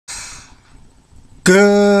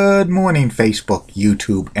Good morning, Facebook,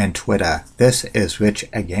 YouTube, and Twitter. This is Rich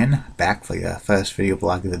again, back for your first video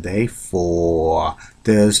blog of the day for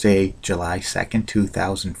Thursday, July 2nd,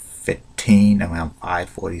 2015, around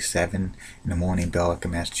 5:47 in the morning, Billerica,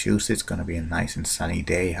 Massachusetts. Going to be a nice and sunny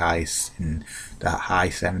day, highs in the high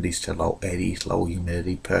 70s to low 80s, low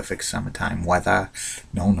humidity, perfect summertime weather,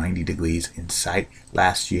 no 90 degrees in sight.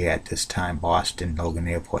 Last year at this time, Boston Logan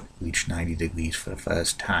Airport reached 90 degrees for the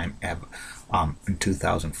first time ever. In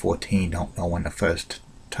 2014, don't know when the first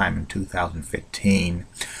time in 2015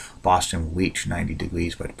 Boston reached 90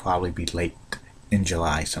 degrees, but probably be late in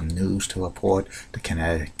July. Some news to report: the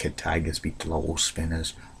Connecticut Tigers beat the Lowell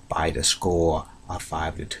Spinners by the score of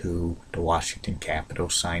 5-2. The Washington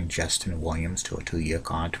Capitals signed Justin Williams to a 2-year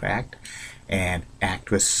contract, and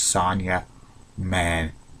actress Sonia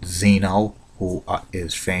Manzino, who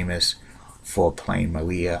is famous for playing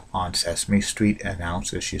Maria on Sesame Street,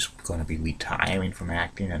 announces she's going to be retiring from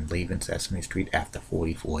acting and leaving Sesame Street after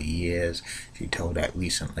 44 years. She told that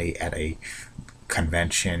recently at a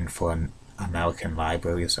convention for an American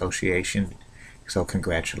Library Association. So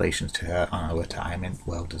congratulations to her on her retirement,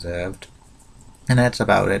 well deserved. And that's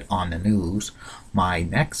about it on the news. My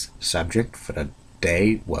next subject for the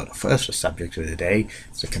day, well, the first subject of the day,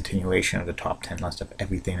 is a continuation of the top 10 list of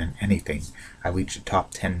everything and anything. I reached the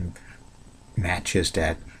top 10 matches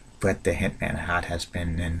that Bret the Hitman Hart has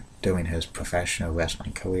been in during his professional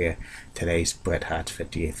wrestling career. Today's Bret Hart's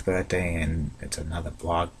 50th birthday, and it's another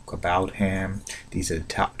blog about him. These are the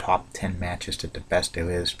top 10 matches that the best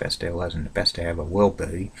there is, best there was, and the best there ever will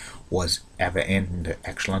be was ever in the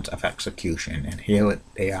excellence of execution. And here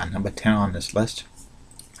they are, number 10 on this list: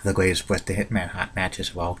 the greatest Bret the Hitman Hart matches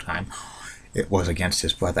of all time. It was against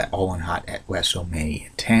his brother Owen Hart at WrestleMania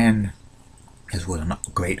 10. This was a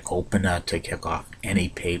great opener to kick off any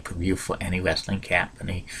pay-per-view for any wrestling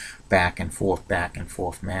company. Back and forth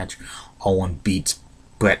match. Owen beats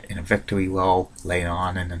Bret in a victory roll. Later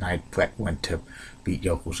on in the night, Bret went to beat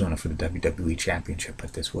Yokozuna for the WWE Championship,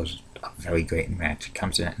 but this was a very great match. It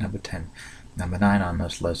comes in at number 10. Number 9 on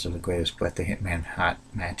this list of the greatest Bret the Hitman Hart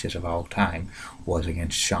matches of all time was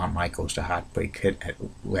against Shawn Michaels, the Heartbreak Kid, at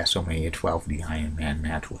WrestleMania 12. The Iron Man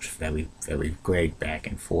match was very, very great, back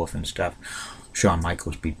and forth and stuff. Shawn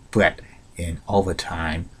Michaels beat Bret in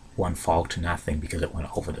overtime, 1-0 because it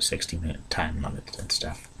went over the 60-minute time limit and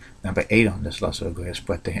stuff. Number 8 on this list of the greatest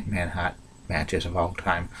Bret the Hitman Hart matches of all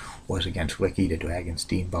time was against Ricky the Dragon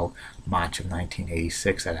Steamboat, March of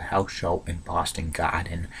 1986, at a house show in Boston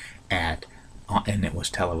Garden and it was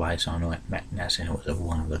televised on Metness, and it was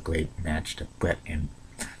one of the great matches that Bret and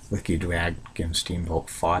Ricky Dragon Steamboat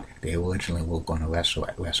fought. They originally were going to wrestle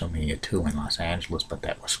at WrestleMania 2 in Los Angeles, but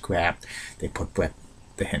that was scrapped. They put Bret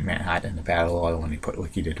the Hitman Hart in the battle order when they put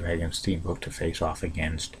Ricky the Dragon Steamboat to face off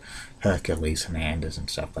against Hercules Hernandez and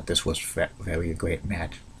stuff, but this was very great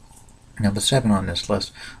match. Number 7 on this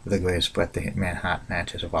list of the greatest Bret the Hitman Hart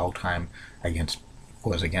matches of all time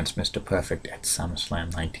was against Mr. Perfect at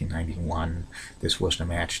SummerSlam 1991. This was the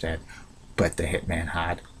match that Bret the Hitman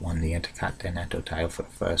Hart won the Intercontinental title for the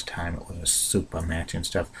first time. It was a super match and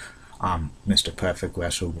stuff. Mr. Perfect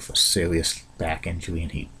wrestled with a serious back injury,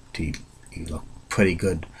 and he looked pretty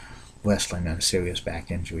good wrestling on a serious back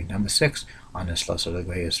injury. Number 6 on this list of the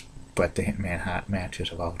greatest Bret the Hitman Hart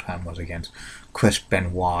matches of all time was against Chris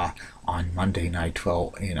Benoit on Monday Night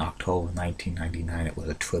Raw in October 1999. It was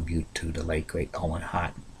a tribute to the late great Owen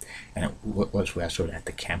Hart, and it was wrestled at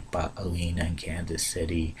the Kemper Arena in Kansas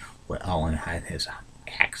City, where Owen had his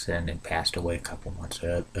accident and passed away a couple months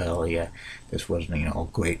earlier. This was, a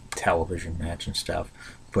great television match and stuff.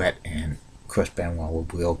 Bret and Chris Benoit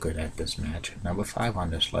were real good at this match. Number 5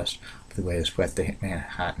 on this list of the greatest Bret the Hitman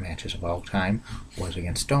Hart matches of all time was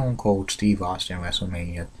against Stone Cold Steve Austin,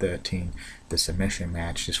 WrestleMania 13, the submission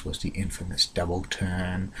match. This was the infamous double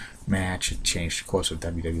turn match. It changed the course of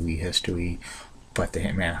WWE history. Bret the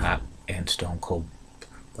Hitman Hart and Stone Cold,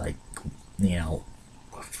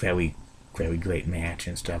 very, very great match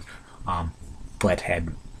and stuff. Bret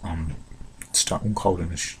had Stone Cold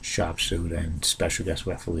in a sharpshooter, and special guest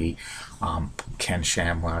referee Ken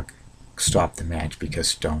Shamrock stopped the match because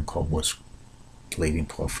Stone Cold was bleeding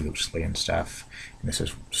profusely and stuff. And this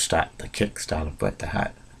is the kickstart of Bret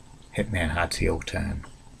the Hitman Hart's heel turn.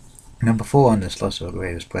 Number 4 on this list of the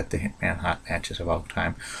greatest Bret the Hitman Hart matches of all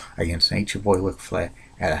time against Nature Boy Ric Flair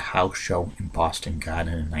at a house show in Boston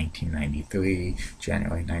Garden in 1993,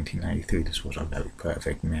 January 1993. This was a very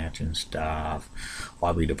perfect match and stuff.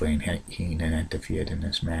 Bobby the Brain Heenan interfered in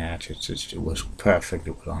this match. It was perfect.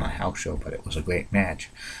 It was on a house show, but it was a great match.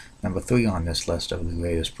 Number 3 on this list of the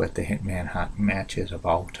greatest Bret the Hitman Hart matches of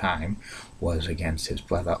all time was against his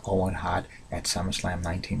brother Owen Hart at SummerSlam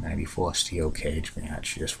 1994 Steel Cage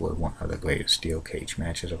match. This was one of the greatest Steel Cage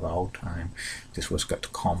matches of all time. This was got the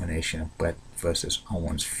culmination of Bret versus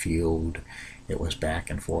Owen's feud. It was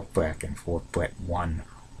back and forth, back and forth. Bret won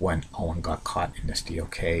when Owen got caught in the Steel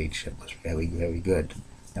Cage. It was very, very good.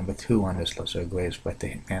 Number 2 on this list of the greatest Bret the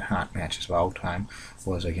Hitman Hart matches of all time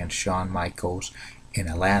was against Shawn Michaels in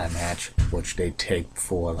a ladder match, which they taped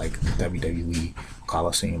for like WWE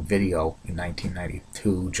Coliseum video in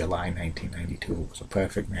 1992, July 1992. It was a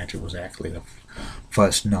perfect match. It was actually the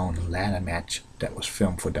first known ladder match that was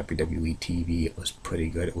filmed for WWE TV. It was pretty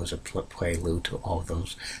good. It was a prelude to all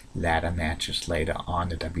those ladder matches later on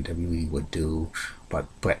the WWE would do, but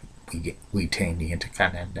we retained the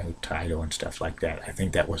Intercontinental title and stuff like that. I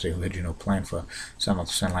think that was the original plan for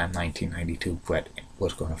SummerSlam 1992. Bret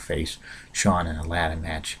was going to face Shawn in a ladder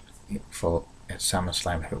match at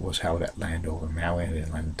SummerSlam. It was held at Landover,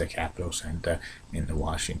 Maryland, the Capitol Center in the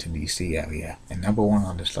Washington, D.C. area. And number 1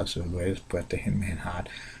 on this list of the greatest Bret the Hitman Hart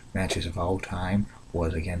matches of all time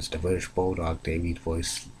was against the British Bulldog Davey Boy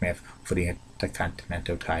Smith for the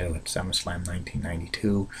Intercontinental title at SummerSlam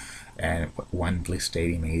 1992 and Wembley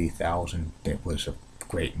Stadium, 80,000. It was a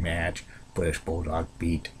great match. British Bulldog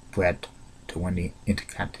beat Bret to win the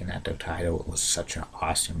Intercontinental title. It was such an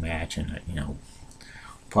awesome match, and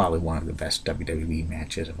probably one of the best WWE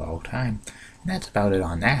matches of all time. And that's about it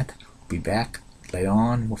on that. We'll be back later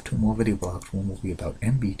on with 2 more video blogs. One will be about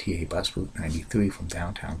MBTA Bus Route 93 from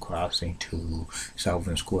Downtown Crossing to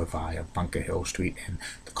Sullivan Square via Bunker Hill Street in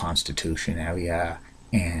the Constitution area,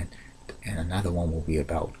 and another one will be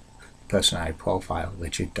about personality profile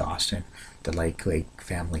Richard Dawson, the late great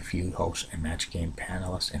Family Feud host and Match Game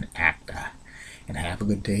panelist and actor. And have a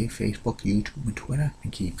good day, Facebook, YouTube, and Twitter,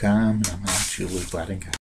 and keep calm. And I'm actually Brett and